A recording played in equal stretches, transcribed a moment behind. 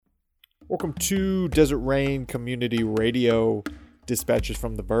Welcome to Desert Rain Community Radio, dispatches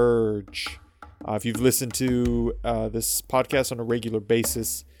from The Verge. If you've listened to this podcast on a regular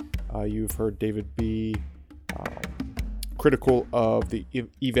basis, you've heard David be critical of the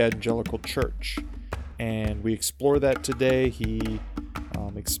evangelical church. And we explore that today. He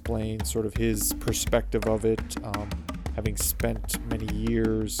explains sort of his perspective of it, having spent many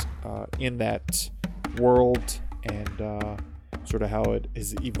years in that world and sort of how it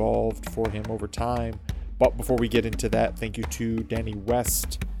has evolved for him over time. But before we get into that, thank you to Danny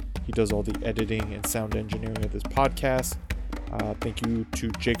West. He does all the editing and sound engineering of this podcast. Thank you to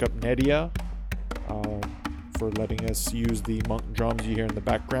Jacob Nedia for letting us use the monk drums you hear in the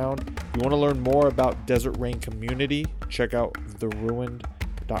background. If you want to learn more about Desert Rain Community, check out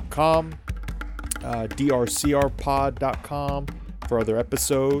theruined.com, drcrpod.com for other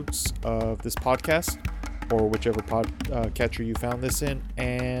episodes of this podcast, or whichever podcatcher you found this in,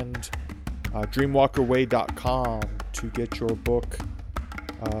 and dreamwalkerway.com to get your book,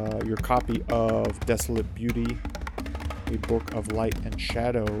 your copy of Desolate Beauty, a book of light and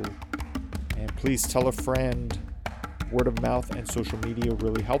shadow. And please tell a friend. Word of mouth and social media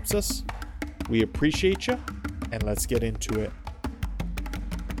really helps us. We appreciate you, and let's get into it.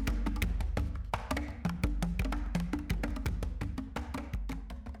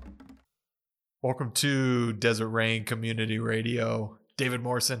 Welcome to Desert Rain Community Radio. David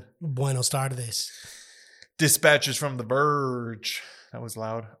Morrison. Buenos tardes. Dispatches from The Verge. That was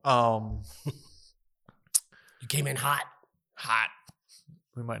loud. You came in hot. Hot.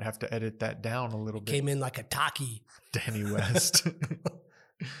 We might have to edit that down a little bit. Came in like a taki. Danny West.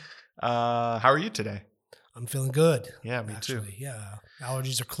 How are you today? I'm feeling good. Yeah, me too. Yeah.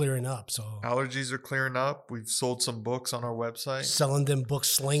 Allergies are clearing up. So allergies are clearing up. We've sold some books on our website. Selling them books,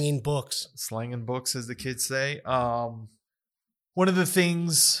 slinging books. Slanging books, as the kids say. One of the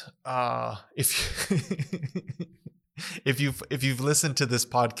things, if you've listened to this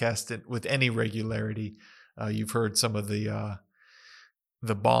podcast with any regularity, you've heard some of the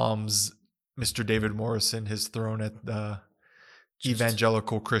bombs Mr. David Morrison has thrown at the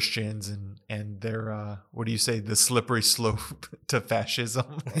evangelical Christians and their what do you say, the slippery slope to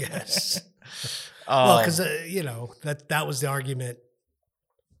fascism. Yes. Well, because that was the argument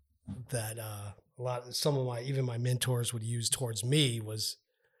that some of my mentors would use towards me was,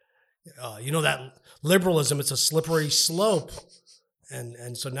 that liberalism, it's a slippery slope.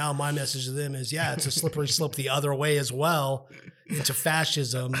 And so now my message to them is, it's a slippery slope the other way as well into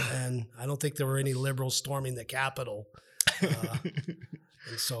fascism. And I don't think there were any liberals storming the Capitol. And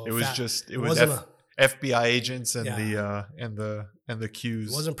so it was FBI agents and the Qs.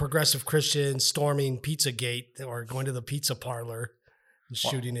 It wasn't progressive Christians storming Pizzagate or going to the pizza parlor and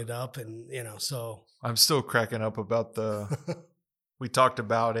shooting it up. And, so I'm still cracking up about we talked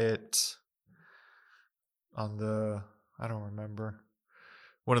about it on I don't remember.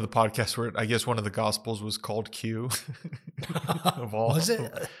 One of the podcasts where I guess one of the Gospels was called Q. Of all. Was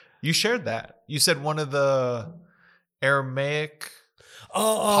it? You shared that. You said one of the Aramaic.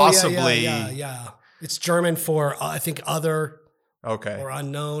 Possibly. Yeah. It's German for I think other. Okay. Or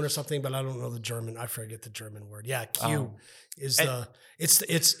unknown or something, but I don't know the German. I forget the German word. Yeah, Q is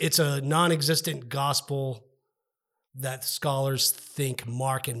it's a non-existent gospel that scholars think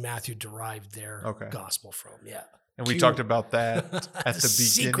Mark and Matthew derived their gospel from. Yeah. And we talked about that at the beginning.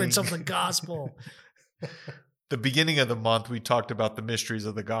 Secrets of the gospel. The beginning of the month, we talked about the mysteries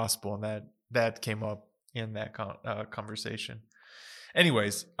of the gospel, and that came up in that conversation.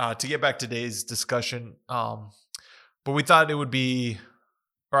 Anyways, to get back to today's discussion, but we thought it would be,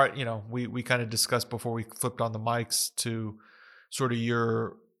 all right, we kind of discussed before we flipped on the mics to sort of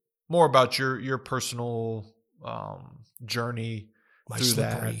more about your personal journey. My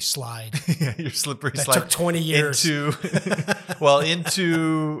slippery slide. Yeah, your slippery slide. That took 20 years. Into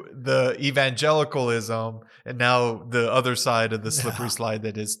the evangelicalism, and now the other side of the slippery slide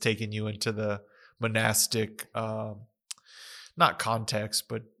that has taken you into the monastic, not context,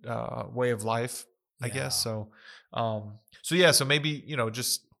 but way of life, I guess. So maybe,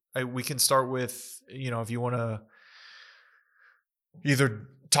 we can start with, if you want to either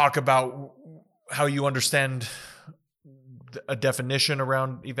talk about how you understand a definition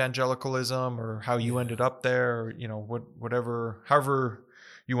around evangelicalism or how you ended up there, or, however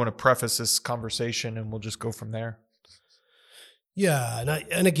you want to preface this conversation, and we'll just go from there. Yeah.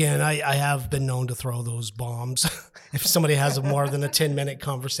 And again, I have been known to throw those bombs. If somebody has more than a 10-minute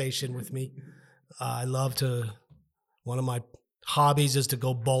conversation with me, one of my hobbies is to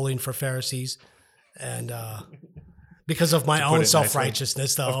go bowling for Pharisees. And because of my own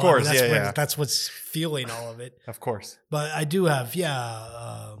self-righteousness, though. Of course, that's what's fueling all of it. Of course. But I do have,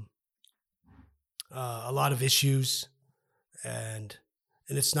 a lot of issues, and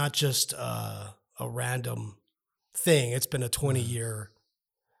it's not just a random thing. It's been a 20-year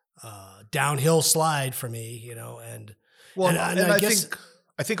downhill slide for me, and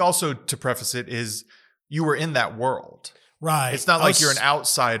I think also to preface it is you were in that world. Right. It's not like you're an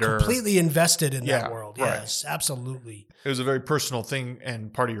outsider. Completely invested in that world. Right. Yes, absolutely. It was a very personal thing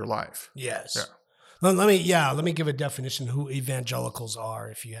and part of your life. Yes. Yeah. Let me give a definition of who evangelicals are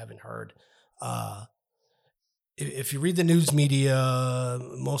if you haven't heard. If you read the news media,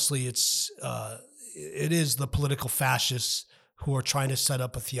 mostly it is the political fascists who are trying to set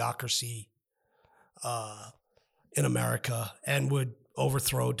up a theocracy in America and would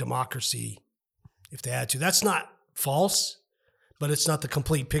overthrow democracy if they had to. That's not false, but it's not the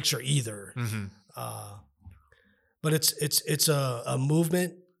complete picture either. Mm-hmm. But it's a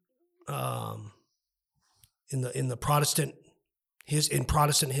movement in Protestant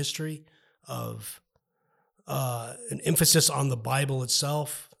history of an emphasis on the Bible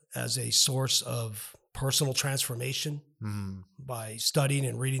itself as a source of personal transformation. Mm-hmm. By studying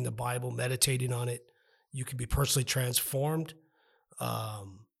and reading the Bible, meditating on it, you can be personally transformed.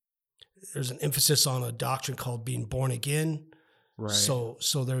 There's an emphasis on a doctrine called being born again. Right. So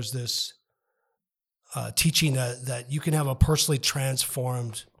there's this teaching that you can have a personally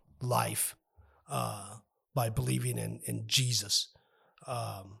transformed life by believing in Jesus.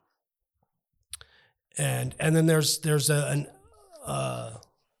 And then there's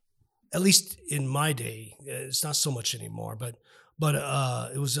at least in my day, it's not so much anymore, but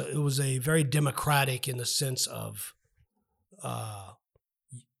it was a very democratic in the sense of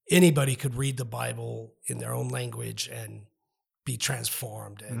anybody could read the Bible in their own language and be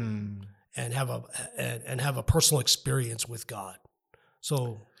transformed and have a personal experience with God.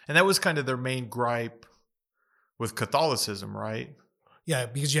 And that was kind of their main gripe with Catholicism, right? Yeah,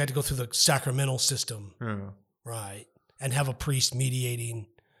 because you had to go through the sacramental system, right? And have a priest mediating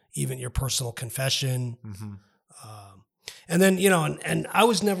even your personal confession. Mm-hmm. And then, and I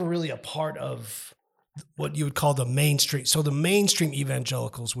was never really a part of what you would call the mainstream. So the mainstream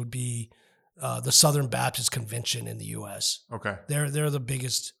evangelicals would be the Southern Baptist Convention in the U.S. Okay. They're the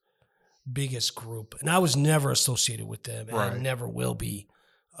biggest group. And I was never associated with them, and right. I never will be.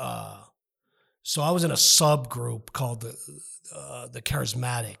 So I was in a subgroup called the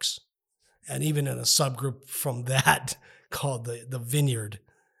Charismatics, and even in a subgroup from that called the Vineyard.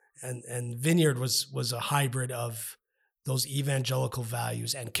 And Vineyard was a hybrid of those evangelical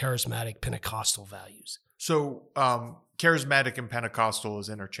values and charismatic Pentecostal values. So charismatic and Pentecostal is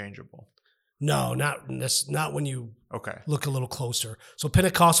interchangeable? No, not when you okay. look a little closer. So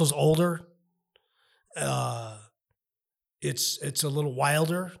Pentecostal's older. It's a little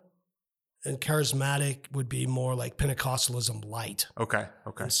wilder, and charismatic would be more like Pentecostalism light. Okay.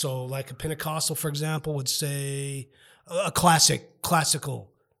 And so like a Pentecostal, for example, would say a classical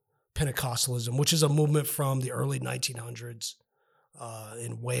Pentecostalism, which is a movement from the early 1900s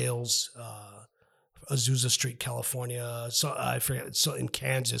in Wales, Azusa Street, California. So I forget. So in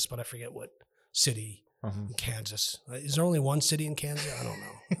Kansas, but I forget what city in Kansas. Is there only one city in Kansas? I don't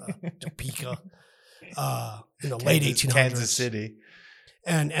know. Topeka. In the late 1800s. Kansas City.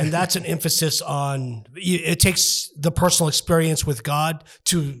 And that's an emphasis on, it takes the personal experience with God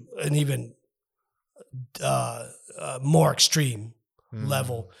to an even more extreme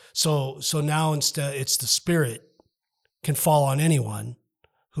level. So now instead it's the Spirit can fall on anyone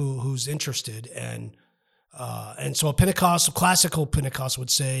who's interested. And so a classical Pentecostal would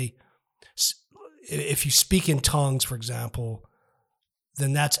say, if you speak in tongues, for example,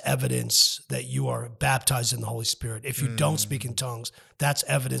 then that's evidence that you are baptized in the Holy Spirit. If you don't speak in tongues, that's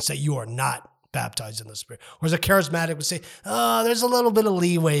evidence that you are not baptized in the Spirit. Whereas a charismatic would say, there's a little bit of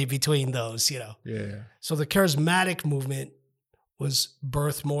leeway between those, Yeah. So the charismatic movement was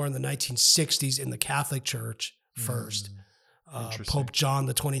birthed more in the 1960s in the Catholic Church first. Pope John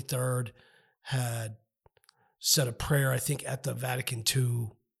the 23rd had said a prayer, I think, at the Vatican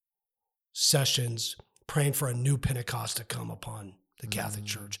II sessions, praying for a new Pentecost to come upon the Catholic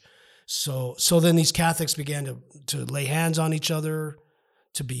Church. So then these Catholics began to lay hands on each other,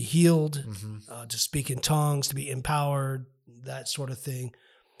 to be healed, to speak in tongues, to be empowered, that sort of thing.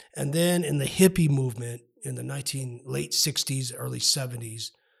 And then in the hippie movement in the late 60s, early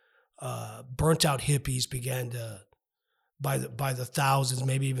 70s, burnt out hippies began to, by the thousands,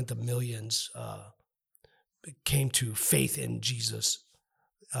 maybe even the millions, came to faith in Jesus.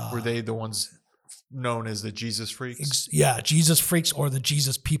 Were they the ones known as the Jesus Freaks? Yeah, Jesus Freaks or the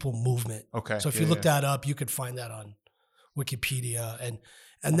Jesus People movement. Okay. So if you look that up, you could find that on Wikipedia,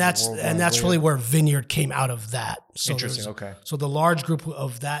 and that's really where Vineyard came out of that. So interesting. Okay. So the large group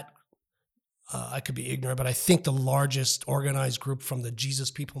of that I could be ignorant, but I think the largest organized group from the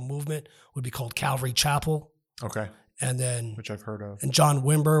Jesus People movement would be called Calvary Chapel. Okay. And then, which I've heard of. And John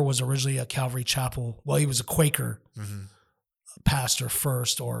Wimber was originally a Calvary Chapel. Well, he was a Quaker pastor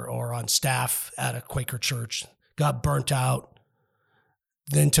first, or on staff at a Quaker church. Got burnt out.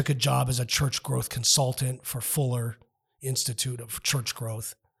 Then took a job as a church growth consultant for Fuller Institute of Church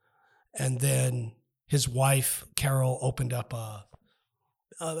Growth. And then his wife, Carol, opened up a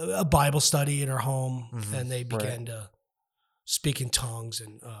Bible study in her home, and they began to speak in tongues.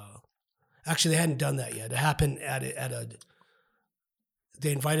 And actually, they hadn't done that yet. It happened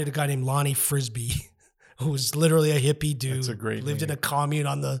they invited a guy named Lonnie Frisbee, who was literally a hippie dude. That's a great lived name. in a commune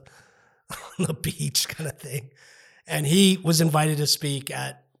on the beach kind of thing. And he was invited to speak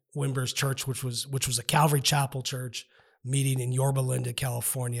at Wimber's church, which was a Calvary Chapel church meeting in Yorba Linda,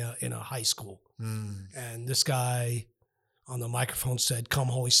 California, in a high school. And this guy on the microphone said, "Come,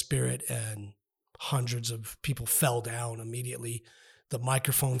 Holy Spirit," and hundreds of people fell down immediately. The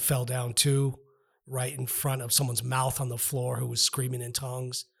microphone fell down too, right in front of someone's mouth on the floor who was screaming in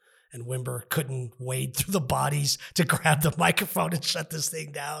tongues. And Wimber couldn't wade through the bodies to grab the microphone and shut this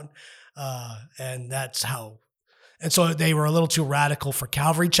thing down. And that's how. And so they were a little too radical for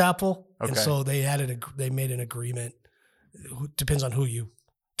Calvary Chapel. Okay. And so they made an agreement. Depends on who you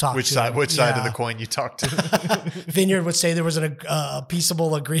talk which to. Which side of the coin you talk to. Vineyard would say there was a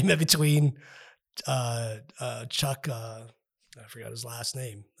peaceable agreement between Chuck, I forgot his last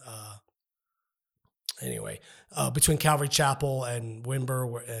name. Between Calvary Chapel and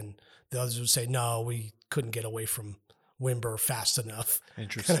Wimber, and the others would say, no, we couldn't get away from Wimber fast enough.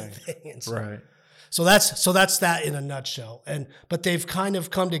 Interesting. Kind of thing. So, right. So that's that in a nutshell. But they've kind of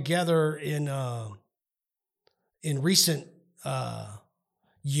come together in recent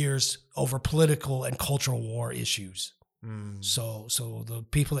years over political and cultural war issues. So the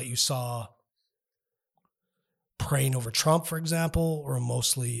people that you saw praying over Trump, for example, were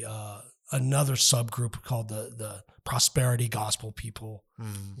mostly another subgroup called the prosperity gospel people,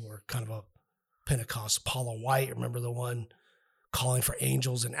 who were kind of a Pentecost. Paula White, remember the one calling for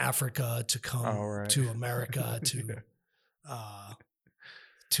angels in Africa to come to America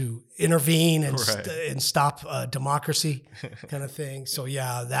to intervene and stop democracy, kind of thing. So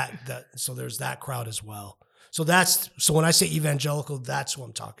yeah, so there's that crowd as well. So when I say evangelical, that's what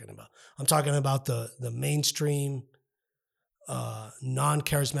I'm talking about. I'm talking about the mainstream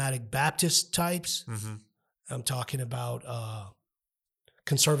non-charismatic Baptist types. I'm talking about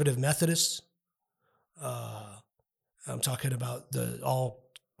conservative Methodists. I'm talking about all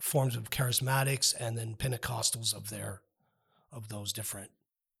forms of charismatics, and then Pentecostals of those different,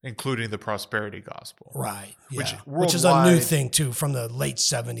 including the prosperity gospel, right? Yeah, which is a new thing too, from the late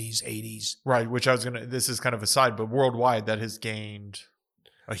 70s, 80s, right? Which this is kind of a side, but worldwide that has gained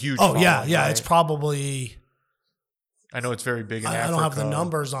a huge. Oh yeah. Right? It's probably. I know it's very big in Africa. I don't have the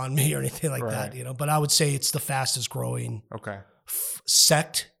numbers on me or anything like that, but I would say it's the fastest growing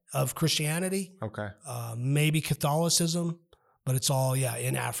sect of Christianity. Okay. Maybe Catholicism, but it's all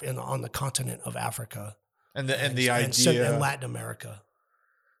in on the continent of Africa. And the idea and Latin America.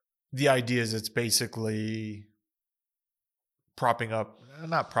 The idea is it's basically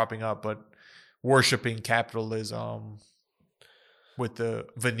not propping up, but worshiping capitalism with the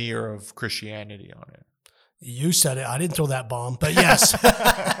veneer of Christianity on it. You said it. I didn't throw that bomb, but yes.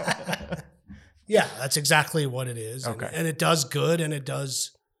 Yeah, that's exactly what it is. Okay. And it does good, and it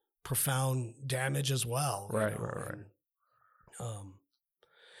does profound damage as well. Right.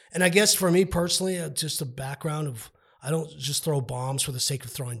 And I guess for me personally, just a background of, I don't just throw bombs for the sake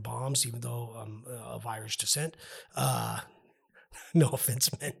of throwing bombs, even though I'm of Irish descent. No offense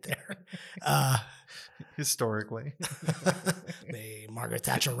meant there. Historically. May Margaret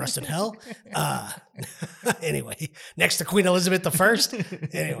Thatcher rest in hell. Anyway, next to Queen Elizabeth I.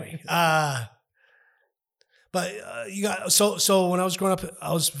 Anyway, but you got so when I was growing up,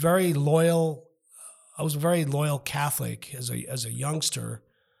 I was very loyal. I was a very loyal Catholic as a youngster,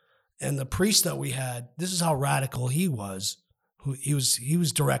 and the priest that we had, this is how radical he was. He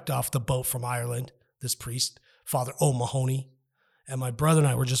was direct off the boat from Ireland. This priest, Father O'Mahony. And my brother and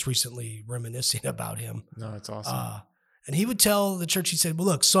I were just recently reminiscing about him. No, it's awesome. And he would tell the church, he said, well,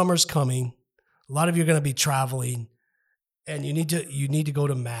 look, summer's coming. A lot of you are going to be traveling, and you need to go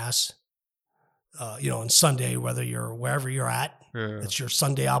to mass, on Sunday, wherever you're at. Yeah. It's your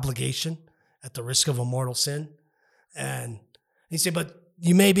Sunday obligation at the risk of a mortal sin. And he said, but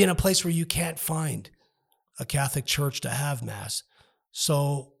you may be in a place where you can't find a Catholic church to have mass.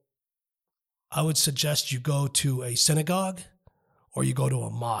 So I would suggest you go to a synagogue or you go to a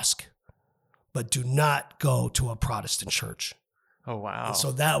mosque, but do not go to a Protestant church, Oh, wow. And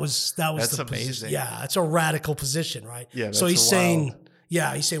so that was That's the amazing. position. Yeah, it's a radical position, right? Yeah, so that's he's saying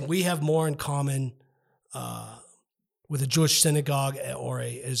we have more in common with a Jewish synagogue or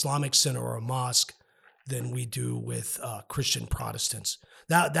a Islamic center or a mosque than we do with Christian Protestants.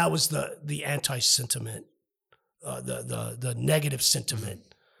 That was the anti-sentiment, the negative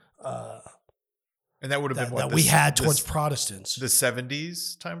sentiment. And that would have been that we had towards Protestants. The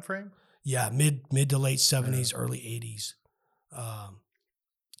 70s time frame? Yeah, mid to late 70s, early 80s.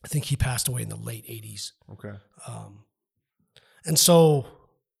 I think he passed away in the late 80s. Okay. And so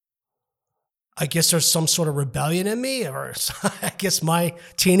I guess there's some sort of rebellion in me, or I guess my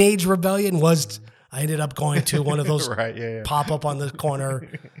teenage rebellion was I ended up going to one of those pop up on the corner,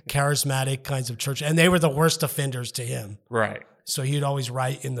 charismatic kinds of church. And they were the worst offenders to him. Right. So he'd always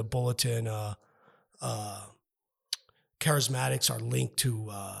write in the bulletin, charismatics are linked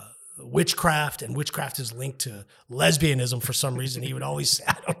to witchcraft, and witchcraft is linked to lesbianism for some reason. He would always say,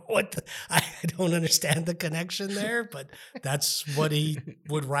 I don't understand the connection there, but that's what he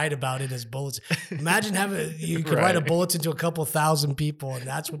would write about in his bulletin. Imagine you could write a bulletin to a couple thousand people, and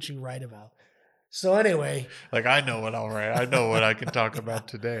that's what you write about. So anyway, like I know what I'll write. I know what I can talk about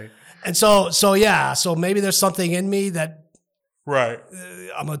today. And so maybe there's something in me that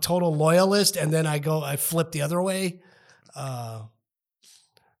I'm a total loyalist, and then I flip the other way.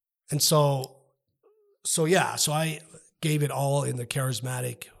 And so I gave it all in the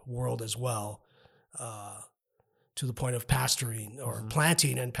charismatic world as well, to the point of pastoring or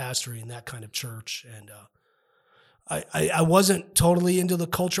planting and pastoring that kind of church. And I wasn't totally into the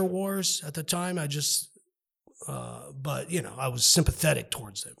culture wars at the time. I just, but I was sympathetic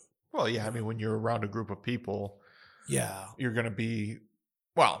towards them. Well, yeah. I mean, when you're around a group of people, you're going to be,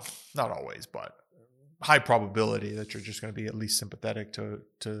 well, not always, but high probability that you're just going to be at least sympathetic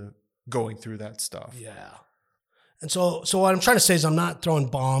to going through that stuff. Yeah. And so what I'm trying to say is I'm not throwing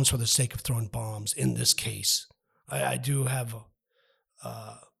bombs for the sake of throwing bombs in this case. I do have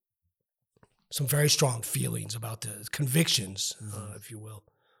some very strong feelings about the convictions, if you will.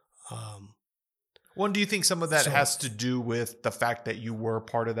 Well, do you think some of that has to do with the fact that you were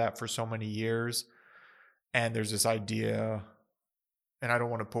part of that for so many years? And there's this idea, and I don't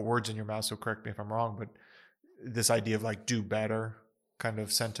want to put words in your mouth, so correct me if I'm wrong, but this idea of like do better kind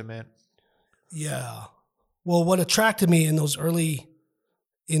of sentiment. Yeah. Well, what attracted me in those early,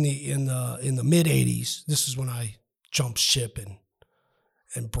 in the mid 80s, this is when I jumped ship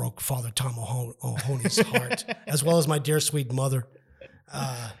and broke Father Tom O'Honey's heart, as well as my dear sweet mother.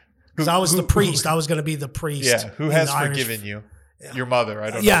 Because I was the priest. I was going to be the priest. Yeah. Who has forgiven you? Yeah. Your mother.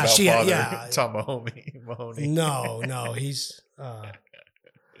 I don't know about Father Tom Mahoney. No. He's...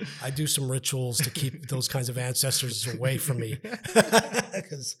 I do some rituals to keep those kinds of ancestors away from me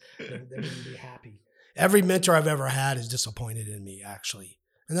because they wouldn't be happy. Every mentor I've ever had is disappointed in me, actually.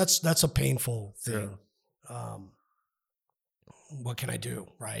 And that's a painful thing. Yeah. What can I do,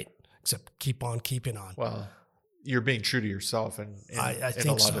 right? Except keep on keeping on. Well, you're being true to yourself. And I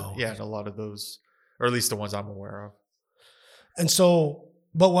think so. And a lot of those, or at least the ones I'm aware of. And so,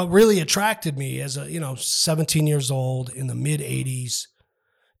 but what really attracted me as 17 years old in the mid 80s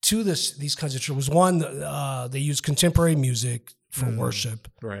to these kinds of churches was one, they use contemporary music for worship.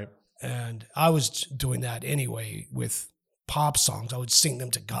 Right. And I was doing that anyway with pop songs. I would sing them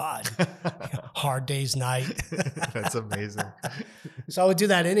to God. Hard Day's Night. That's amazing. So I would do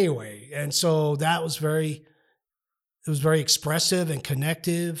that anyway. And so that was very expressive and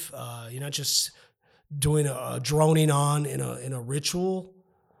connective. You're not just doing a droning on in a ritual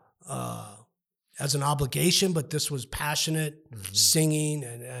as an obligation, but this was passionate singing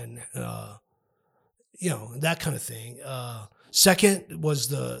and that kind of thing. Second was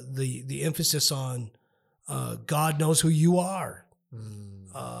the emphasis on God knows who you are,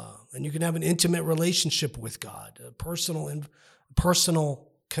 and you can have an intimate relationship with God, a personal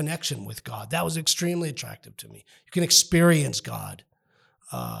connection with God. That was extremely attractive to me. You can experience God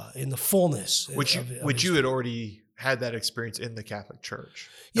in the fullness. Which you had already had that experience in the Catholic Church.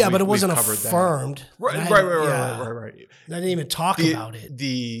 Yeah, but it wasn't affirmed. Right. I didn't even talk about it.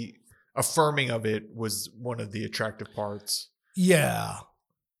 The affirming of it was one of the attractive parts. Yeah,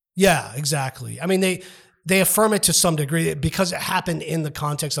 exactly. I mean, they affirm it to some degree because it happened in the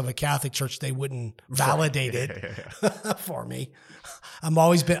context of a Catholic church. They wouldn't validate it for me. I've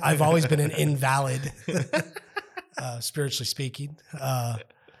always been an invalid, spiritually speaking,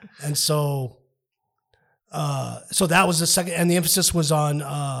 and so that was the second, and the emphasis was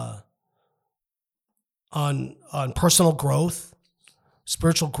on personal growth,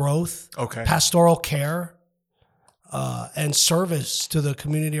 spiritual growth, pastoral care, and service to the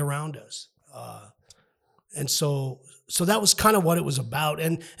community around us. And so so that was kind of what it was about.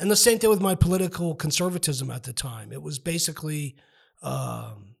 And the same thing with my political conservatism at the time. It was basically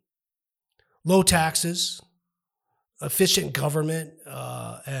low taxes, efficient government,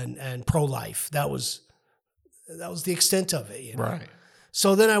 and pro-life. That was the extent of it. Right.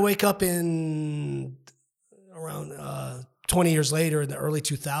 So then I wake up in around 20 years later in the early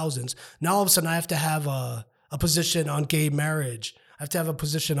 2000s. Now all of a sudden I have to have a position on gay marriage. I have to have a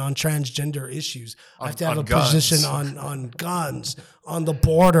position on transgender issues. I have to have a position on guns, on the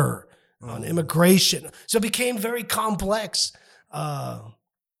border, on immigration. So it became very complex for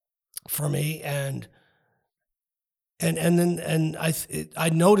me, and then I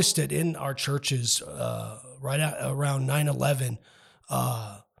noticed it in our churches around 9/11.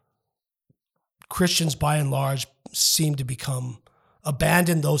 Christians, by and large, seemed to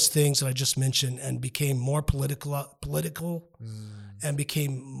abandon those things that I just mentioned and became more political, and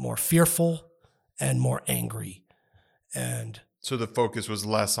became more fearful and more angry. And so the focus was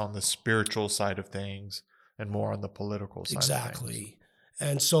less on the spiritual side of things and more on the political side. Exactly. Of things.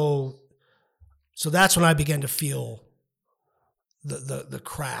 And so that's when I began to feel the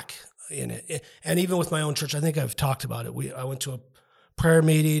crack in it. And even with my own church, I think I've talked about it. I went to a prayer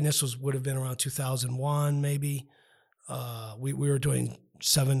meeting. This would have been around 2001, maybe. We were doing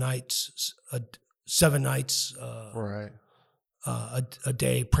 7 nights, Right. A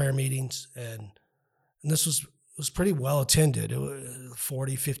day prayer meetings, and this was pretty well attended. It was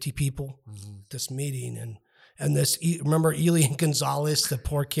 40, 50 people. This meeting, and this, remember Elian Gonzalez, the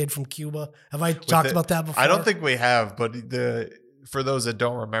poor kid from Cuba? Have I talked about that before? I don't think we have, but for those that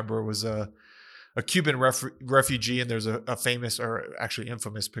don't remember, it was a Cuban refugee, and there's a famous, or actually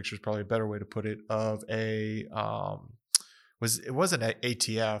infamous picture is probably a better way to put it, of it wasn't an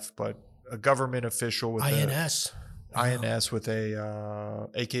ATF, but a government official with INS with a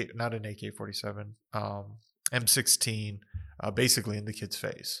AK, not an AK-47, M16, basically in the kid's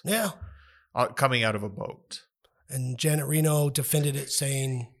face. Yeah. Coming out of a boat. And Janet Reno defended it,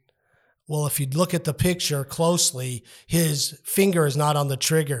 saying, well, if you look at the picture closely, his finger is not on the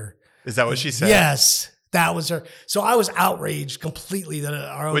trigger. Is that what she said? Yes, that was her. So I was outraged completely that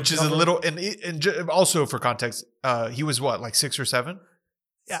our own Which is a little, and also for context, he was what, like 6 or 7?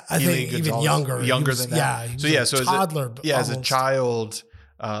 Yeah, I think even younger than that. Yeah, so a toddler. As a child,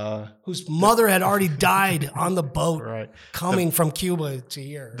 whose mother had already died on the boat, right, coming from Cuba to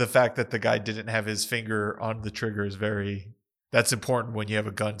here. The fact that the guy didn't have his finger on the trigger is that's important when you have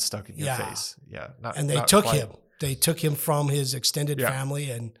a gun stuck in your face. Yeah, they took him. They took him from his extended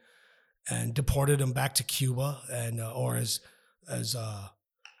family and deported him back to Cuba, and or as the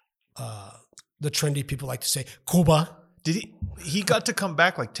trendy people like to say, Cuba. Did he got to come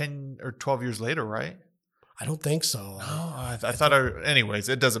back like 10 or 12 years later, right? I don't think so. No, I thought anyways,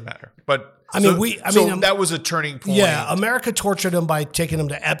 it doesn't matter. But that was a turning point. Yeah, America tortured him by taking him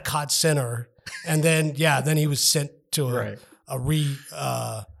to Epcot Center, and then he was sent to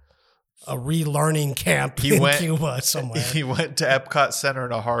a relearning camp in Cuba somewhere. He went to Epcot Center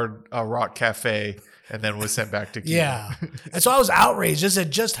in a Hard Rock Cafe, and then was sent back to Cuba. Yeah, and so I was outraged. This had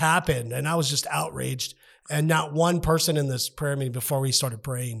just happened, and I was just outraged. And not one person in this prayer meeting before we started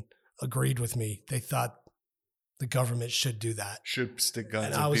praying agreed with me. They thought the government should do that. Should stick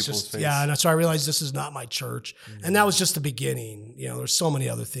guns in people's face. Yeah, and so I realized this is not my church. Mm-hmm. And that was just the beginning. There's so many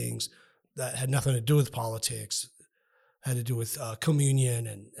other things that had nothing to do with politics, had to do with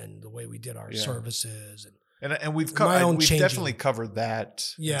communion and the way we did our services. And we've definitely covered that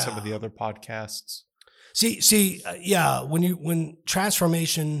in some of the other podcasts. When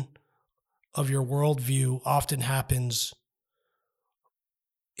transformation of your worldview often happens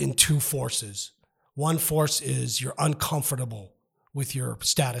in 2 forces. One force is you're uncomfortable with your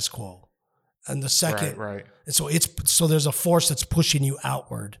status quo. And the second, right. And so there's a force that's pushing you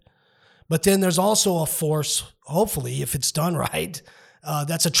outward. But then there's also a force, hopefully, if it's done right,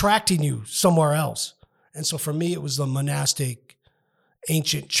 that's attracting you somewhere else. And so for me, it was the monastic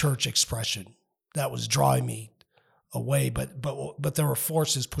ancient church expression that was drawing me away. But there were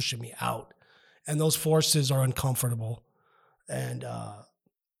forces pushing me out. And those forces are uncomfortable, and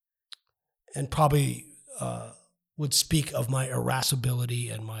probably would speak of my irascibility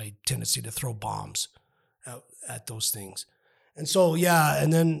and my tendency to throw bombs at those things. And so,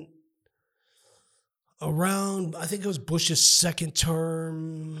 and then around, I think it was Bush's second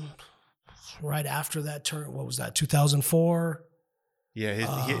term, right after that term, what was that, 2004? Yeah,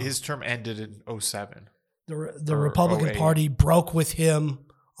 his term ended in 2007. The Republican Party broke with him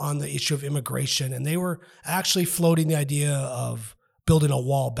on the issue of immigration, and they were actually floating the idea of building a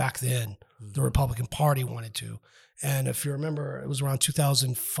wall back then. Mm-hmm. The Republican Party wanted to. And if you remember, it was around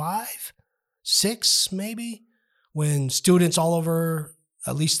 2005, 6 maybe, when students all over,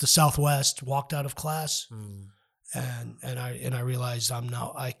 at least the Southwest, walked out of class, and I realized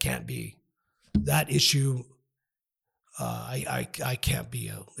I can't be that issue. I can't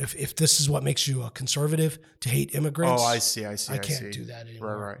be if this is what makes you a conservative, to hate immigrants. Oh, I see. I can't do that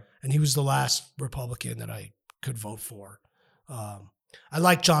anymore. Right. And he was the last Republican that I could vote for. I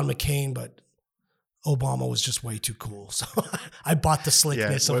like John McCain, but Obama was just way too cool. So I bought the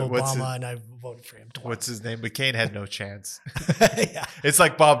slickness of Obama and I voted for him twice. What's his name? McCain had no chance. Yeah. It's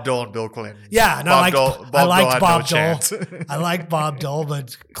like Bob Dole and Bill Clinton. Yeah, and I liked Bob Dole. I liked Bob Dole,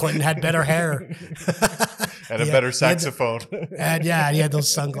 but Clinton had better hair. And a better saxophone. And he had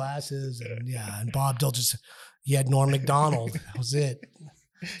those sunglasses. And Bob Dole he had Norm Macdonald. That was it.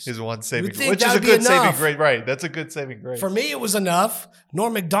 His one saving grace, which is a good saving grace. Right. That's a good saving grace. For me, it was enough.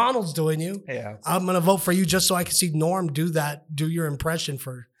 Norm Macdonald's doing you. Yeah. I'm going to vote for you just so I can see Norm do your impression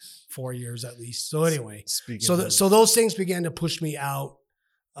for 4 years at least. So anyway, so those things began to push me out.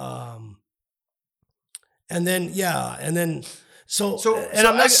 And then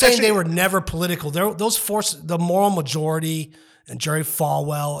I'm not saying they were never political. Those forces, the moral majority and Jerry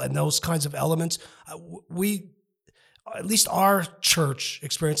Falwell and those kinds of elements, at least our church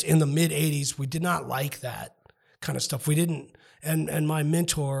experience in the mid 80s, we did not like that kind of stuff. We didn't, and my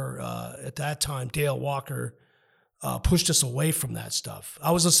mentor at that time, Dale Walker, pushed us away from that stuff.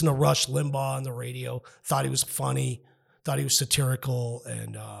 I was listening to Rush Limbaugh on the radio, thought he was funny, thought he was satirical,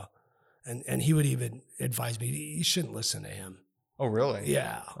 and he would even advise me, you shouldn't listen to him. Oh, really?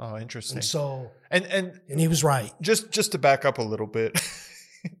 Yeah. Oh, interesting. And so, and he was right. Just to back up a little bit.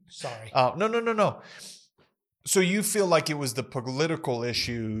 Sorry. No. So you feel like it was the political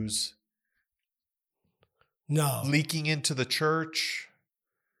issues leaking into the church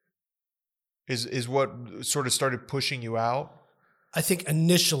is what sort of started pushing you out? I think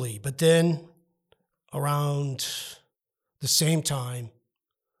initially, but then around the same time,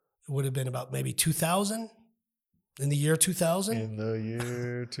 it would have been about maybe 2000, in the year 2000. In the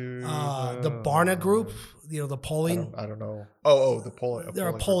year 2000. The Barna Group, the polling. I don't know. Oh, the polling. They're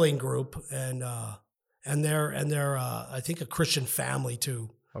a polling group, and they're I think a Christian family too.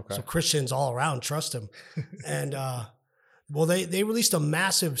 Okay. So Christians all around trust them. And they released a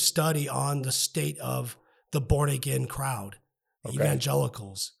massive study on the state of the born again crowd,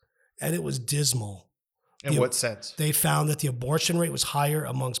 evangelicals, and it was dismal. In what sense? They found that the abortion rate was higher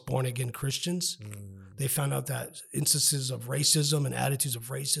amongst born again Christians. They found out that instances of racism and attitudes of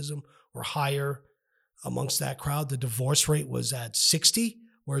racism were higher amongst that crowd. The divorce rate was at 60.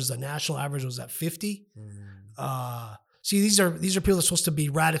 Whereas the national average was at 50. See, these are people that are supposed to be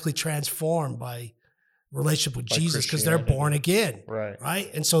radically transformed by relationship with Jesus because they're born again,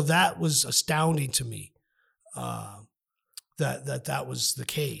 right? And so that was astounding to me, that was the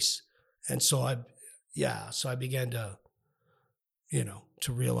case. And so I began to,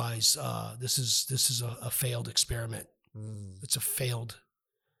 to realize this is a failed experiment. It's a failed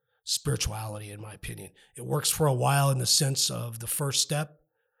spirituality, in my opinion. It works for a while in the sense of the first step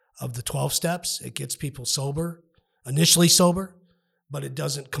of the 12 steps. It gets people initially sober, but it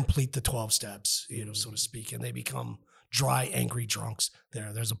doesn't complete the 12 steps, so to speak. And they become dry, angry drunks.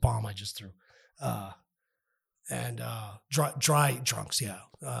 There's a bomb I just threw. Dry drunks, yeah.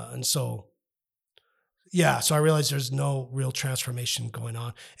 And so, so I realized there's no real transformation going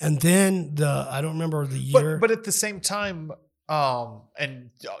on. And then I don't remember the year. But at the same time,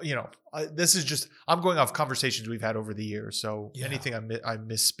 this is just, I'm going off conversations we've had over the years. So anything I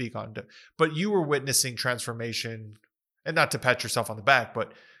misspeak on, but you were witnessing transformation, and not to pat yourself on the back,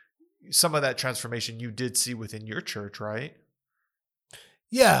 but some of that transformation you did see within your church, right?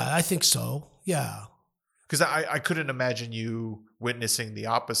 Yeah, I think so. Yeah. Because I couldn't imagine you witnessing the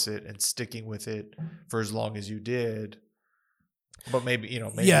opposite and sticking with it for as long as you did. But maybe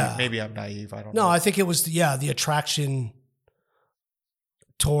I'm naive. I don't know. No, I think it was, the attraction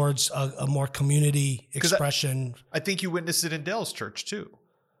towards a more community expression. I think you witnessed it in Dale's church too.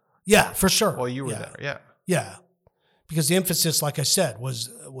 Yeah, for sure. Well, you were there. Yeah. Yeah. Because the emphasis, like I said,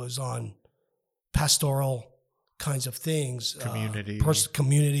 was on pastoral kinds of things.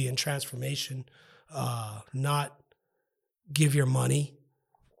 Community and transformation. Not give your money.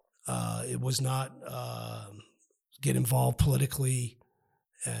 It was not get involved politically.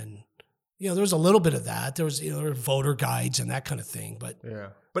 And there was a little bit of that. There was, there were voter guides and that kind of thing. But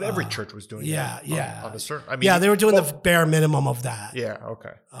but every church was doing that. On a certain, they were doing the bare minimum of that. Yeah.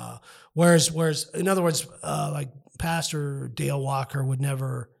 Okay. Whereas, in other words, like Pastor Dale Walker would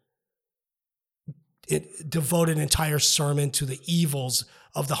never devote an entire sermon to the evils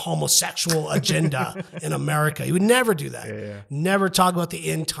of the homosexual agenda in America. He would never do that. Yeah. Never talk about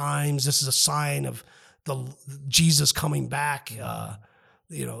the end times. This is a sign of Jesus coming back.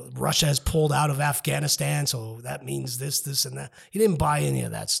 Russia has pulled out of Afghanistan, so that means this, and that. He didn't buy any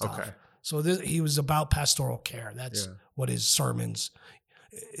of that stuff. Okay. So he was about pastoral care. That's what his sermons.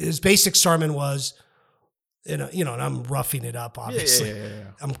 His basic sermon was, and I'm roughing it up, obviously. Yeah.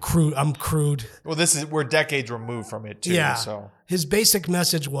 I'm crude. Well, we're decades removed from it too. Yeah. So his basic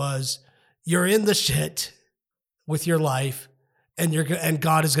message was, you're in the shit with your life, and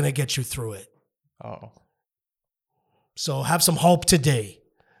God is going to get you through it. Oh. So have some hope today.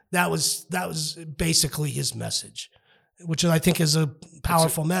 That was basically his message, which I think is a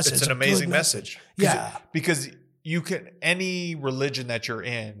powerful message. It's an amazing message. Yeah. Because any religion that you're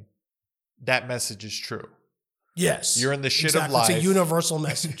in, that message is true. Yes. You're in the shit of life. It's a universal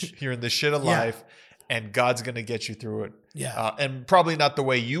message. You're in the shit of life, and God's going to get you through it. Yeah. And probably not the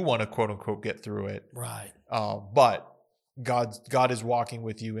way you want to, quote unquote, get through it. Right. But God is walking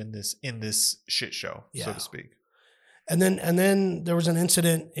with you in this shit show, so to speak. And then there was an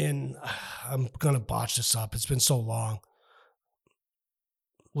incident I'm going to botch this up. It's been so long.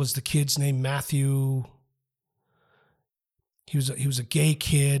 Was the kid's name Matthew? He was a gay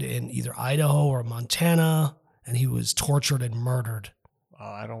kid in either Idaho or Montana, and he was tortured and murdered.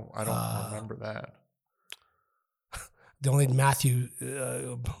 I don't remember that. The only Matthew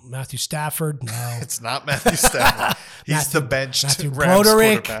Stafford? No, it's not Matthew Stafford. He's the benched Matthew Rams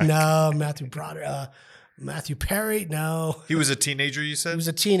Broderick? quarterback. No, Matthew Broderick. Matthew Perry? No. He was a teenager, you said? He was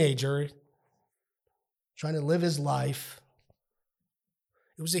a teenager trying to live his life.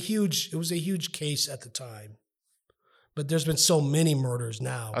 It was a huge case at the time. But there's been so many murders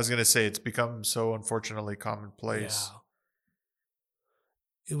now. I was going to say, it's become so unfortunately commonplace.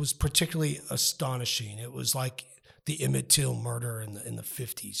 Yeah. It was particularly astonishing. It was like the Emmett Till murder in the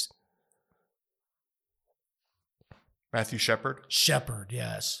 50s. Matthew Shepard? Shepard,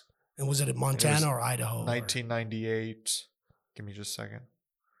 yes. And was it in Montana or Idaho? 1998. Give me just a second.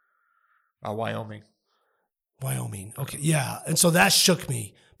 Wyoming. Okay, yeah. And so that shook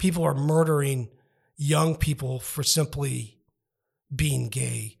me. People are murdering young people for simply being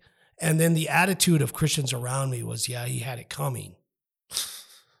gay. And then the attitude of Christians around me was, he had it coming.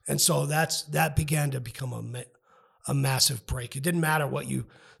 And so that began to become a massive break. It didn't matter what you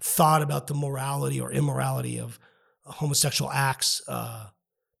thought about the morality or immorality of homosexual acts.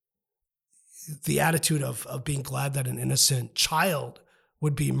 The attitude of being glad that an innocent child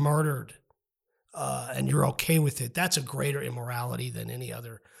would be murdered and you're okay with it, that's a greater immorality than any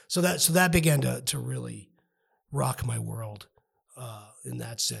other. So that began to really rock my world in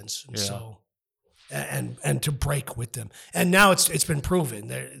that sense. And so and to break with them. And now it's been proven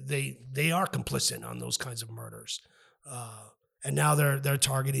they are complicit on those kinds of murders. And now they're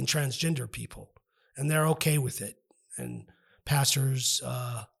targeting transgender people, and they're okay with it. And pastors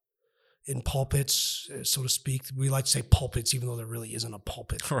in pulpits, so to speak, we like to say pulpits, even though there really isn't a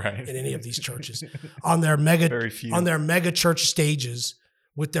pulpit in any of these churches, on their mega church stages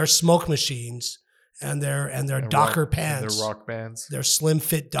with their smoke machines and their Docker pants, and their rock bands, their slim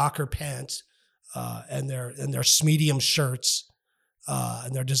fit Docker pants, and their medium shirts,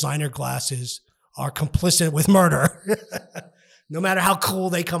 and their designer glasses are complicit with murder, no matter how cool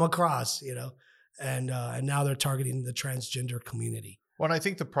they come across, and now they're targeting the transgender community. Well, I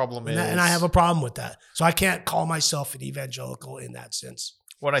think the problem is, and I have a problem with that. So I can't call myself an evangelical in that sense.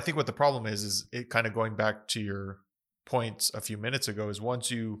 Well, I think what the problem is it kind of going back to your points a few minutes ago, is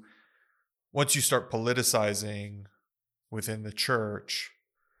once you start politicizing within the church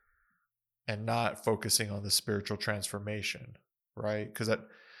and not focusing on the spiritual transformation, right? Because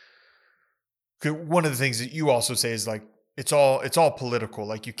one of the things that you also say is like it's all political.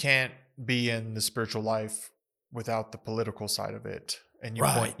 Like you can't be in the spiritual life without the political side of it. And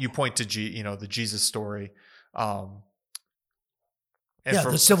you point to the Jesus story. The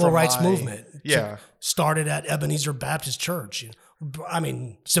civil rights movement. Yeah. Started at Ebenezer Baptist Church. I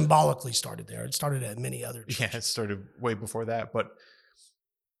mean, symbolically started there. It started at many other churches. Yeah, it started way before that. But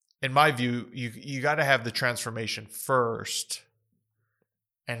in my view, you got to have the transformation first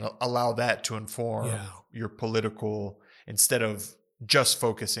and allow that to inform your political, instead of just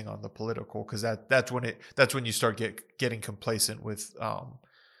focusing on the political, because that's when you start getting complacent with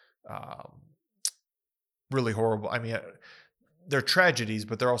really horrible. I mean, they're tragedies,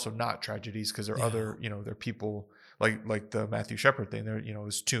 but they're also not tragedies, because there are other, there are people like the Matthew Shepard thing. There, it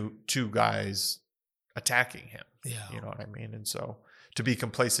was two guys attacking him. Yeah, you know what I mean. And so to be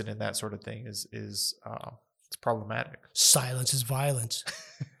complacent in that sort of thing is it's problematic. Silence is violence.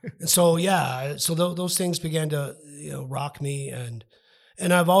 And so those things began to rock me, and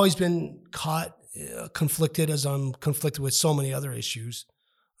I've always been caught conflicted, as I'm conflicted with so many other issues,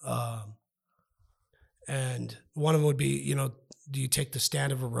 And one of them would be, do you take the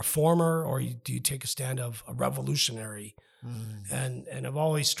stand of a reformer or do you take a stand of a revolutionary? And I've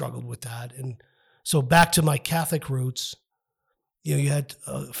always struggled with that. And so back to my Catholic roots, you had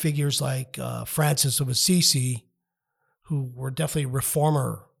figures like Francis of Assisi, who were definitely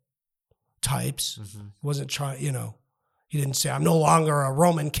reformer types. Mm-hmm. Wasn't trying, he didn't say, I'm no longer a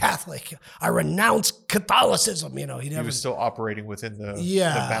Roman Catholic. I renounce Catholicism. He was still operating within the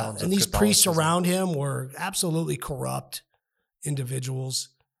bounds. And these priests around him were absolutely corrupt individuals,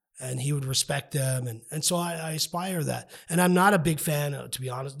 and he would respect them. And so I aspire that. And I'm not a big fan, to be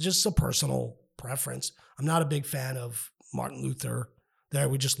honest, just a personal preference. I'm not a big fan of Martin Luther. There,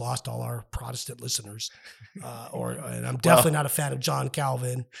 we just lost all our Protestant listeners. And I'm definitely not a fan of John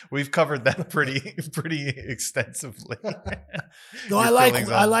Calvin. We've covered that pretty extensively. No, I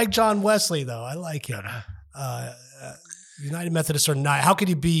like John Wesley though. I like him. United Methodists are nice. How could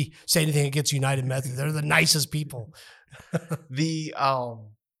you say anything against United Methodists? They're the nicest people. To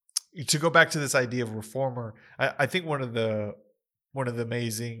go back to this idea of reformer, I think one of the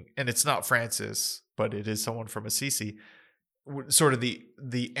amazing, and it's not Francis, but it is someone from Assisi. Sort of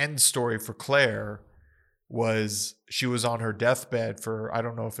the end story for Claire was she was on her deathbed for, I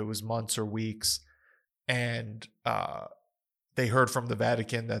don't know if it was months or weeks, and they heard from the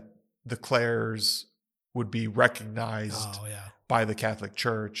Vatican that the Claires would be recognized by the Catholic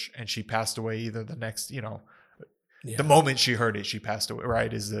Church, and she passed away either the next, the moment she heard it, she passed away,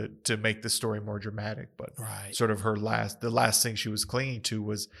 right? To make the story more dramatic, but sort of the last thing she was clinging to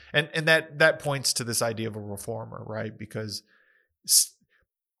was, and that points to this idea of a reformer, right? Because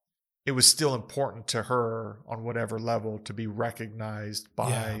it was still important to her on whatever level to be recognized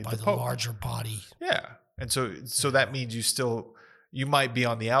by the Pope. Larger body. Yeah. And so that means you might be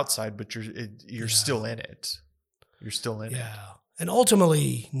on the outside, but you're still in it. You're still in it. Yeah. And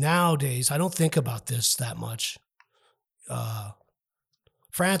ultimately nowadays, I don't think about this that much.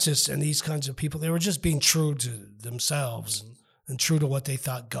 Francis and these kinds of people, they were just being true to themselves and true to what they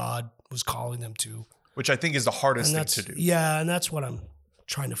thought God was calling them to. Which I think is the hardest thing to do. Yeah, and that's what I'm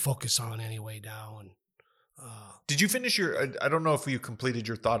trying to focus on anyway now. And did you finish I don't know if you completed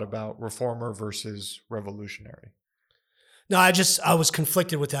your thought about reformer versus revolutionary. No, I was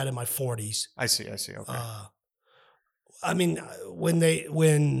conflicted with that in my 40s. I see. Okay. I mean, when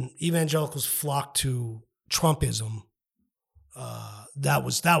evangelicals flocked to Trumpism, that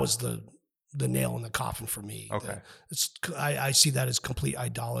was the nail in the coffin for me. Okay. I see that as complete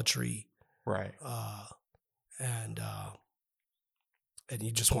idolatry. Right. And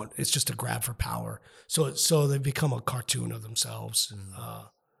you just it's just a grab for power. So they've become a cartoon of themselves. Mm-hmm.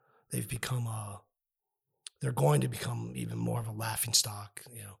 They've become they're going to become even more of a laughingstock,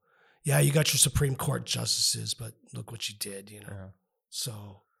 Yeah, you got your Supreme Court justices, but look what you did, Yeah.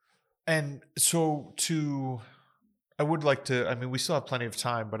 So. And so I would like to, we still have plenty of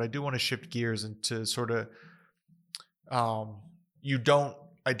time, but I do want to shift gears into sort of, you don't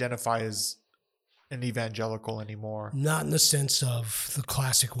identify as an evangelical anymore. Not in the sense of the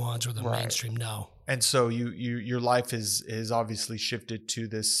classic ones or the mainstream, no. And so your life is obviously shifted to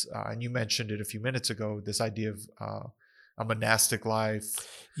this, and you mentioned it a few minutes ago, this idea of a monastic life.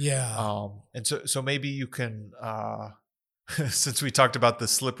 Yeah. And so maybe you can, since we talked about the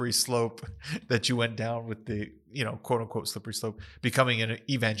slippery slope that you went down with the, quote unquote slippery slope, becoming an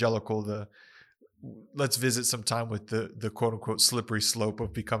evangelical, let's visit some time with the quote unquote slippery slope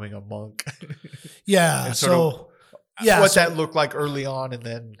of becoming a monk. Yeah. What that looked like early on, and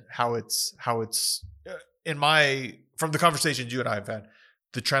then how it's from the conversations you and I have had,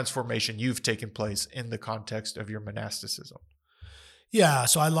 the transformation you've taken place in the context of your monasticism. Yeah.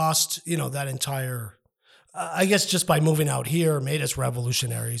 So I lost, that entire, I guess just by moving out here made us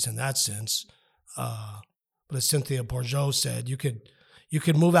revolutionaries in that sense. But as Cynthia Bourgeault said, you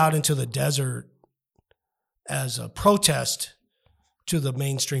could move out into the desert as a protest to the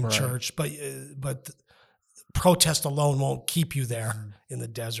mainstream church, but protest alone won't keep you there in the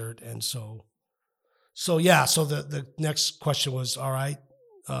desert. And so the next question was, all right,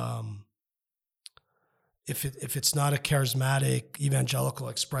 if it's not a charismatic evangelical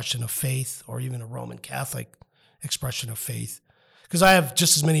expression of faith or even a Roman Catholic expression of faith, because I have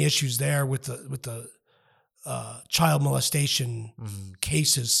just as many issues there with the child molestation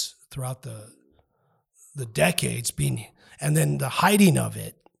cases throughout the decades and then the hiding of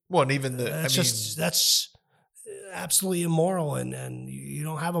it. Well, and even that's absolutely immoral, and you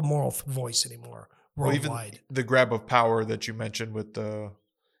don't have a moral voice anymore worldwide. Well, even the grab of power that you mentioned with the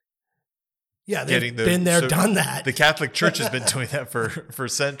they've been there, done that. The Catholic Church has been doing that for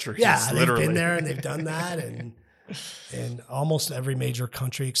centuries. Yeah, literally. They've been there and they've done that, and in almost every major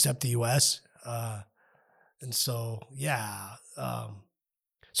country except the U.S. And so, yeah.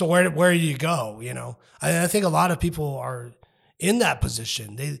 So where do you go? You know, I think a lot of people are in that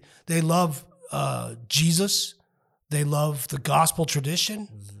position. They love Jesus. They love the gospel tradition.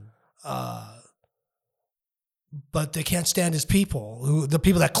 But they can't stand his people, the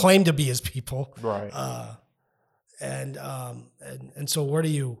people that claim to be his people. Right. And so where do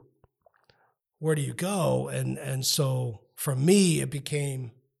you go? And so for me, it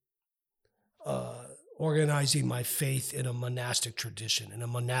became organizing my faith in a monastic tradition, in a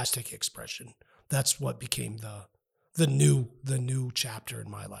monastic expression. That's what became the new chapter in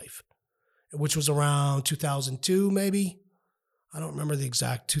my life, which was around 2002, maybe. I don't remember the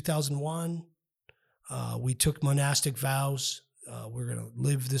exact 2001. We took monastic vows. We're going to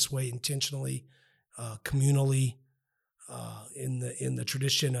live this way intentionally, communally, in the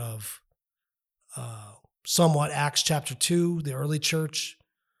tradition of somewhat Acts chapter 2, the early church,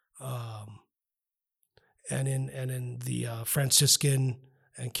 and in the Franciscan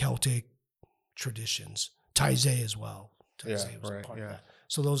and Celtic traditions, Taizé as well. Taizé was a part of that.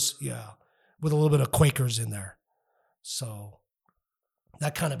 So those, with a little bit of Quakers in there. So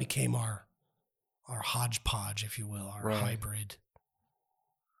that kind of became our hodgepodge, if you will, our hybrid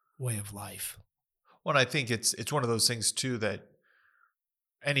way of life. Well, I think it's one of those things too that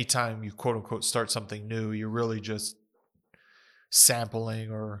anytime you quote unquote start something new, you're really just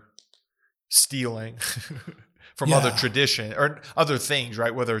sampling or stealing from other tradition or other things,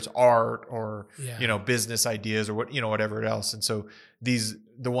 right? Whether it's art or business ideas or whatever else. And so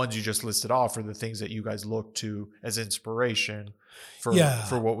the ones you just listed off are the things that you guys look to as inspiration for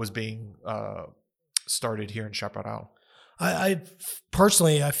what was being started here in Chaparral. I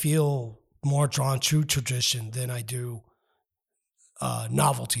personally, I feel more drawn to tradition than I do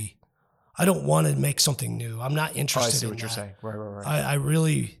novelty. I don't want to make something new. I'm not interested in that. I see what you're saying. Right. I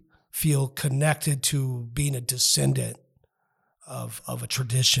really feel connected to being a descendant of a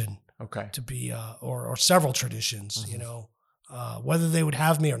tradition. Okay. To be or several traditions, whether they would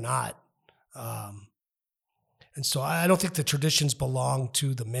have me or not. And so I don't think the traditions belong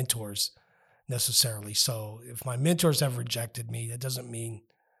to the mentors necessarily. So if my mentors have rejected me, that doesn't mean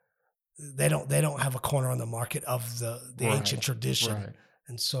they don't have a corner on the market of the ancient tradition. Right.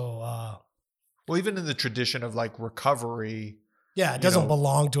 And so well, even in the tradition of like recovery, it doesn't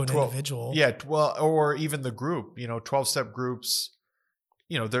belong to an individual. Yeah, well, or even the group, 12-step groups,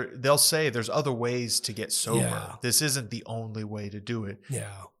 they'll say there's other ways to get sober. Yeah. This isn't the only way to do it. Yeah.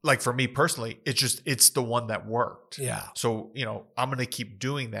 Like for me personally, it's the one that worked. Yeah. So, I'm going to keep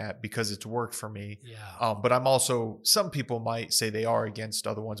doing that because it's worked for me. Yeah. But I'm also, some people might say they are against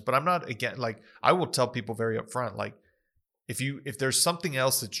other ones, but I'm not against, like, I will tell people very upfront, like, if there's something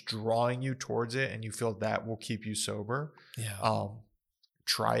else that's drawing you towards it and you feel that will keep you sober,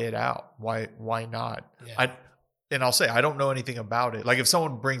 try it out. Why not? Yeah. And I'll say, I don't know anything about it. Like if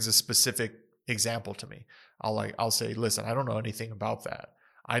someone brings a specific example to me, I'll say, listen, I don't know anything about that.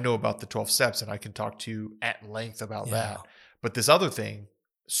 I know about the 12 steps and I can talk to you at length about that. But this other thing,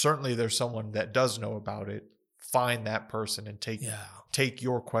 certainly there's someone that does know about it. Find that person and take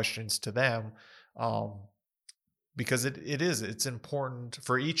your questions to them. Because it's important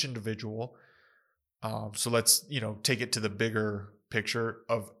for each individual. So let's, take it to the bigger picture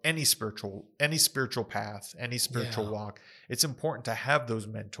of any spiritual path, any spiritual walk. It's important to have those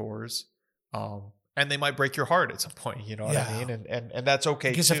mentors. And they might break your heart at some point, you know what I mean? And that's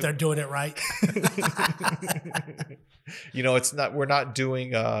okay. Because if they're doing it right. we're not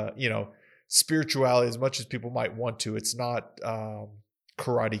doing spirituality as much as people might want to. It's not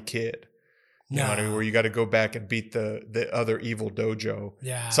Karate Kid. You know what I mean? Where you got to go back and beat the other evil dojo.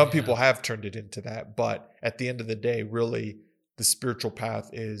 Yeah. Some people have turned it into that. But at the end of the day, really, the spiritual path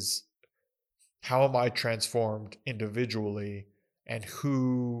is how am I transformed individually and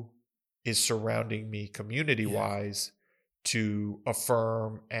who is surrounding me community-wise to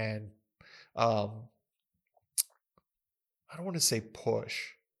affirm and I don't want to say push,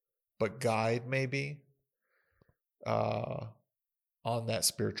 but guide maybe. On that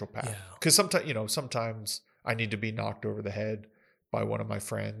spiritual path. Because sometimes I need to be knocked over the head by one of my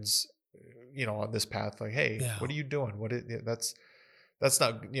friends, on this path. Like, hey, what are you doing? That's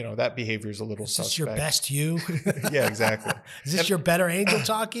not, that behavior is a little suspect. Is this your best you? Yeah, exactly. Is this your better angel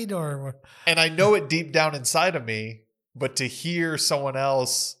talking or? And I know it deep down inside of me, but to hear someone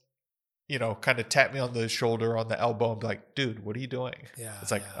else, kind of tap me on the shoulder, on the elbow and be like, dude, what are you doing? Yeah.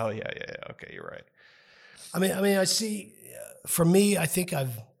 It's like, oh yeah. Okay. You're right. I mean, I see, for me, I think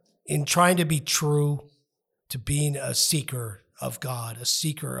in trying to be true to being a seeker of God, a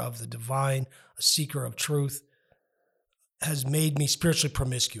seeker of the divine, a seeker of truth, has made me spiritually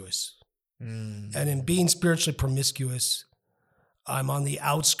promiscuous. And in being spiritually promiscuous, I'm on the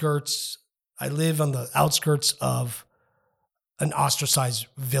outskirts. I live on the outskirts of an ostracized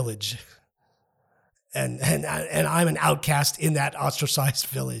village. And I'm an outcast in that ostracized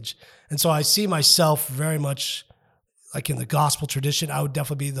village. And so I see myself very much like in the gospel tradition. I would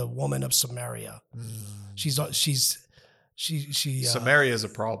definitely be the woman of Samaria. Samaria is a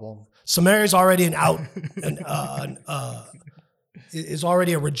problem. Samaria is already is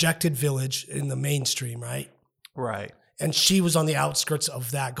already a rejected village in the mainstream, right? Right. And she was on the outskirts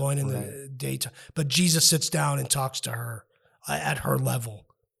of that, going in the daytime. But Jesus sits down and talks to her at her level,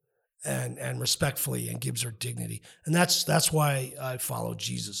 and respectfully, and gives her dignity. And that's why I follow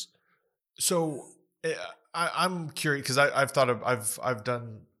Jesus. So I'm curious because I've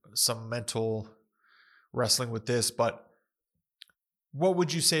done some mental wrestling with this, but what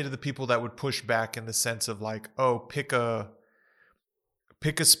would you say to the people that would push back in the sense of like, oh, pick a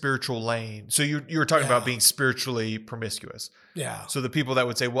spiritual lane? So you were talking about being spiritually promiscuous. Yeah. So the people that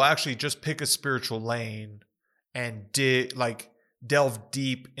would say, well, actually just pick a spiritual lane and delve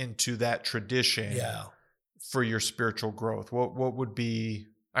deep into that tradition for your spiritual growth. What would be,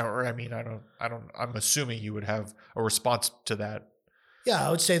 I'm assuming you would have a response to that. Yeah,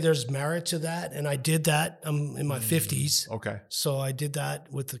 I would say there's merit to that. And I did that. I'm in my 50s. Okay. So I did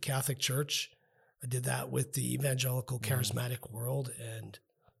that with the Catholic Church. I did that with the evangelical charismatic world. And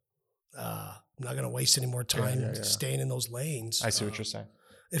I'm not going to waste any more time staying in those lanes. I see what you're saying.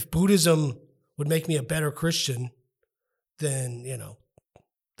 If Buddhism would make me a better Christian, then,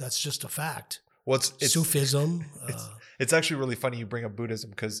 that's just a fact. Well, it's Sufism. It's actually really funny you bring up Buddhism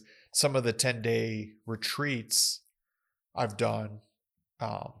because some of the 10-day retreats I've done,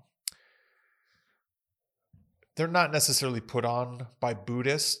 they're not necessarily put on by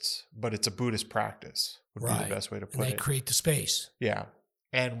Buddhists, but it's a Buddhist practice would be the best way to put it. And they create the space. Yeah.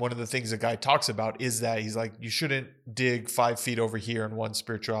 And one of the things the guy talks about is that he's like, you shouldn't dig 5 feet over here in one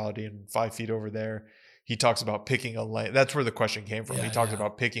spirituality and 5 feet over there. He talks about picking a lane. That's where the question came from. He talked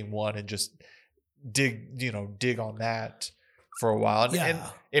about picking one and just dig on that for a while. And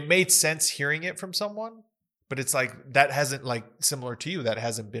it made sense hearing it from someone, but it's like, that hasn't, like, similar to you, that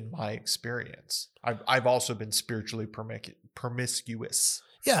hasn't been my experience. I've also been spiritually promiscuous.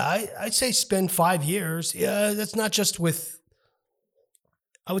 Yeah, I'd say spend 5 years. Yeah, that's not just with,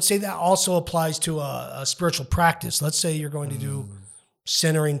 I would say that also applies to a spiritual practice. Let's say you're going to do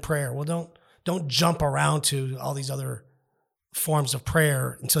centering prayer. Well, don't jump around to all these other forms of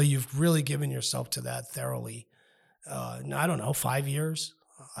prayer until you've really given yourself to that thoroughly. I don't know, 5 years.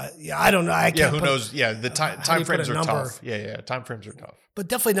 I don't know. I can't who knows? Yeah, the time frames are tough. Yeah, time frames are tough. But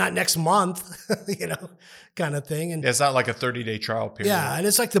definitely not next month, kind of thing. And it's not like a 30-day trial period. Yeah, and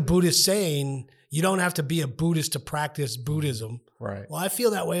it's like the Buddhist saying, you don't have to be a Buddhist to practice Buddhism. Right. Well, I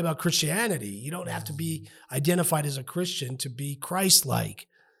feel that way about Christianity. You don't have to be identified as a Christian to be Christ-like.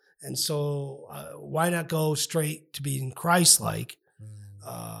 And so why not go straight to being Christ-like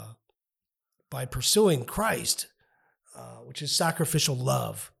by pursuing Christ, which is sacrificial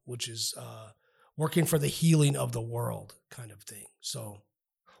love, which is working for the healing of the world kind of thing. So,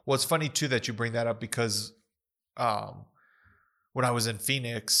 well, it's funny too that you bring that up because when I was in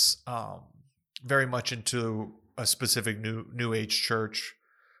Phoenix, very much into a specific new age church,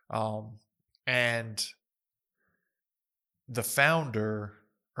 and the founder,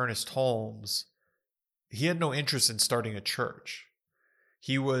 Ernest Holmes, he had no interest in starting a church.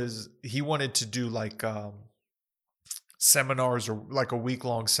 He wanted to do like seminars or like a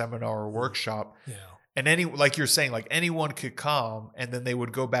week-long seminar or workshop. Yeah. And like you're saying, like anyone could come and then they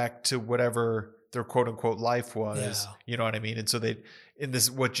would go back to whatever their quote unquote life was. Yeah. You know what I mean? And so in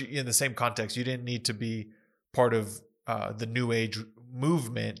the same context, you didn't need to be part of the new age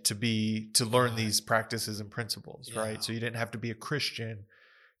movement to learn these practices and principles, right? So you didn't have to be a Christian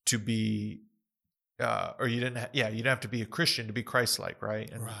to be you didn't have to be a Christian to be Christ-like, right?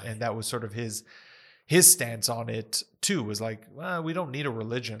 And that was sort of his stance on it too, was like, well, we don't need a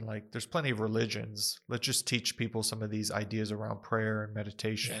religion. Like there's plenty of religions. Let's just teach people some of these ideas around prayer and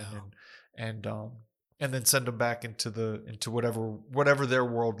meditation and then send them back into whatever their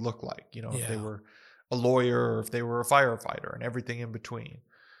world looked like, if they were a lawyer or if they were a firefighter and everything in between.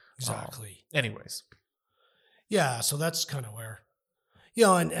 Exactly. Anyways. Yeah. So that's kind of where,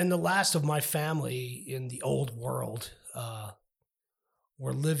 and the last of my family in the old world,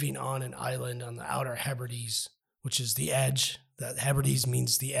 we're living on an island on the Outer Hebrides, which is the edge. That Hebrides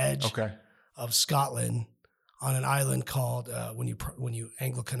means the edge of Scotland, on an island called, when you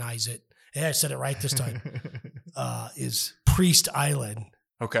Anglicanize it, I said it right this time, is Priest Island.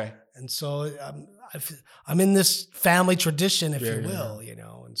 Okay. And so I'm in this family tradition, if you will,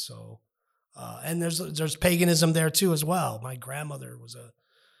 and so And there's paganism there too as well. My grandmother was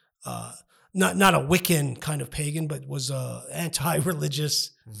not a Wiccan kind of pagan, but was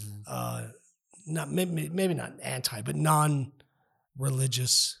anti-religious, maybe not anti, but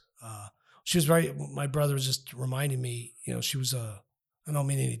non-religious. She was my brother was just reminding me, she was I don't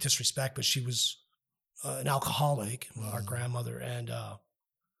mean any disrespect, but she was an alcoholic, our grandmother, and the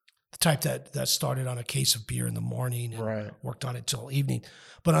type that started on a case of beer in the morning and worked on it till evening.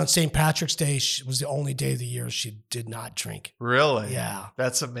 But on St. Patrick's Day, was the only day of the year she did not drink. Really? Yeah.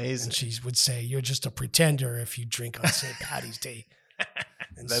 That's amazing. And she would say, "You're just a pretender if you drink on St. Patty's Day."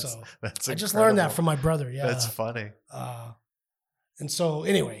 And that's I just learned that from my brother. Yeah. That's funny. And so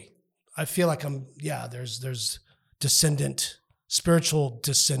anyway, I feel like there's spiritual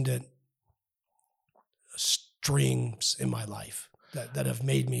descendant streams in my life that have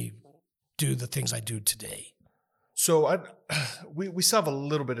made me do the things I do today. So we still have a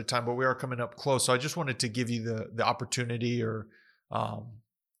little bit of time, but we are coming up close. So I just wanted to give you the opportunity, or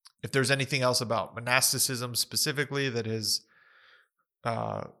if there's anything else about monasticism specifically that has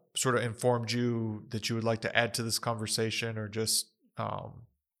sort of informed you that you would like to add to this conversation, or just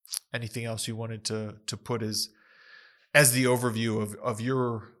anything else you wanted to put as the overview of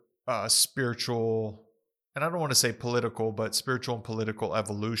your spiritual, and I don't want to say political, but spiritual and political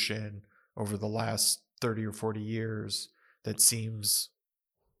evolution over the last 30 or 40 years that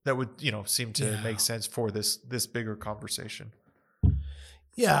would seem to make sense for this bigger conversation.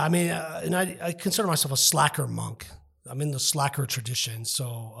 Yeah, I mean, and I consider myself a slacker monk. I'm in the slacker tradition,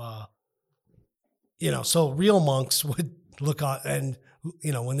 so so real monks would look on, and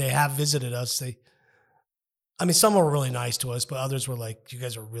when they have visited us, some were really nice to us, but others were like, "You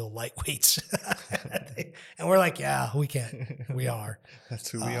guys are real lightweights," and we're like, "Yeah, we can, we are. That's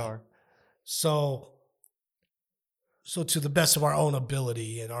who we are." So to the best of our own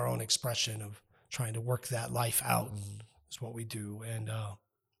ability and our own expression of trying to work that life out is what we do. And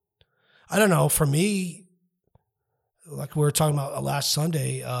I don't know, for me, like we were talking about last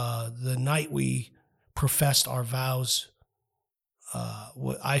Sunday, the night we professed our vows,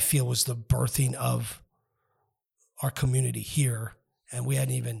 what I feel was the birthing of our community here. And we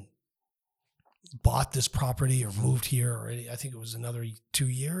hadn't even bought this property or moved here already. I think it was another 2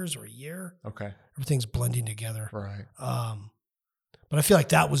 years or a year. Okay. Everything's blending together. Right. But I feel like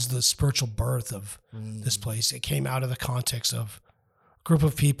that was the spiritual birth of this place. It came out of the context of a group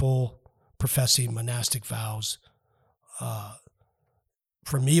of people professing monastic vows.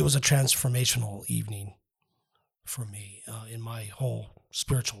 For me, it was a transformational evening for me in my whole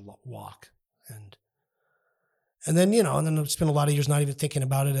spiritual walk. And then, and then I spent a lot of years not even thinking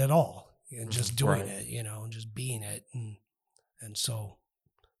about it at all. And just doing it, and just being it. And so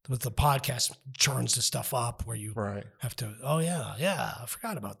with the podcast churns the stuff up where you have to, I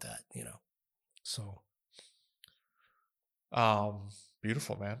forgot about that, So.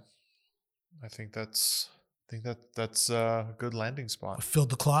 Beautiful, man. I think that's a good landing spot. I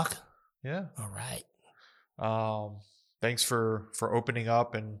filled the clock? Yeah. All right. Thanks for opening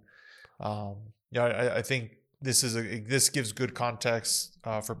up, and I think this gives good context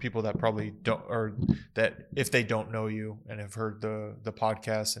for people that probably don't, or that if they don't know you and have heard the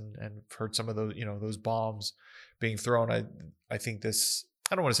podcast and heard some of those those bombs being thrown. I think this,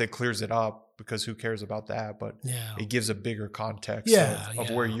 I don't want to say clears it up, because who cares about that, but it gives a bigger context of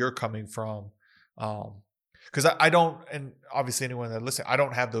where you're coming from. Because I don't, and obviously anyone that listens, I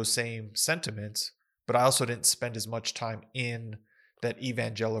don't have those same sentiments, but I also didn't spend as much time in that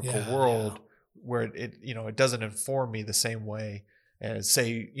evangelical world. Where it doesn't inform me the same way as,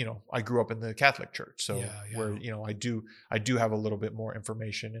 say, I grew up in the Catholic Church. So where, I do have a little bit more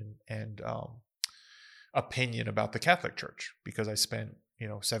information and opinion about the Catholic Church, because I spent,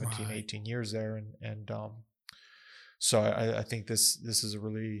 17, 18 years there. And so I think this is a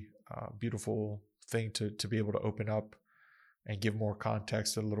really beautiful thing to be able to open up and give more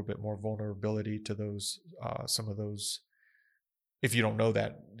context, a little bit more vulnerability to those, some of those, if you don't know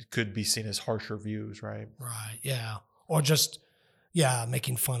that, could be seen as harsher views, right? Right, yeah. Or just,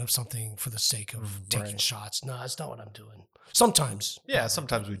 making fun of something for the sake of taking shots. No, that's not what I'm doing. Sometimes. Yeah,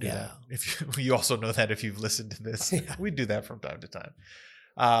 sometimes we do that. If you also know that if you've listened to this, we do that from time to time.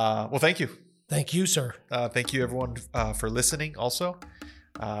 Well, thank you. Thank you, sir. Thank you, everyone, for listening also.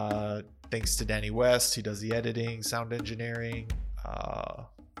 Thanks to Danny West. He does the editing, sound engineering.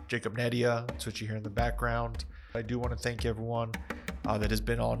 Jacob Nedia, that's what you hear in the background. I do want to thank everyone that has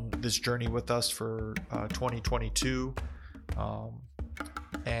been on this journey with us for 2022,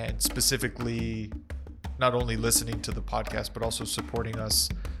 and specifically not only listening to the podcast, but also supporting us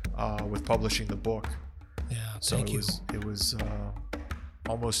with publishing the book. Yeah, so thank you. It was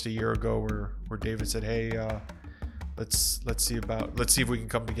almost a year ago where David said, hey, let's see if we can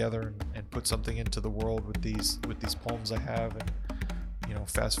come together and put something into the world with these poems I have. And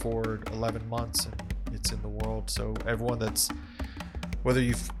fast forward 11 months and it's in the world. So everyone whether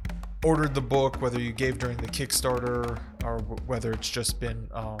you've ordered the book, whether you gave during the Kickstarter, or whether it's just been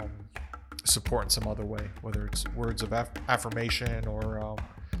support in some other way, whether it's words of affirmation or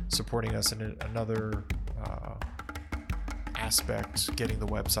supporting us in another aspect, getting the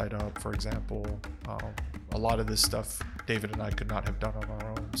website up, for example. A lot of this stuff David and I could not have done on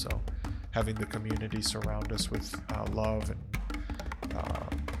our own. So having the community surround us with love and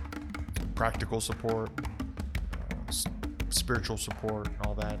practical support, spiritual support, and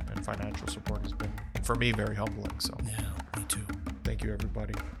all that, and financial support has been, for me, very humbling. So yeah, me too. Thank you,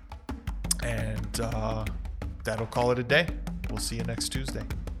 everybody. And that'll call it a day. We'll see you next Tuesday.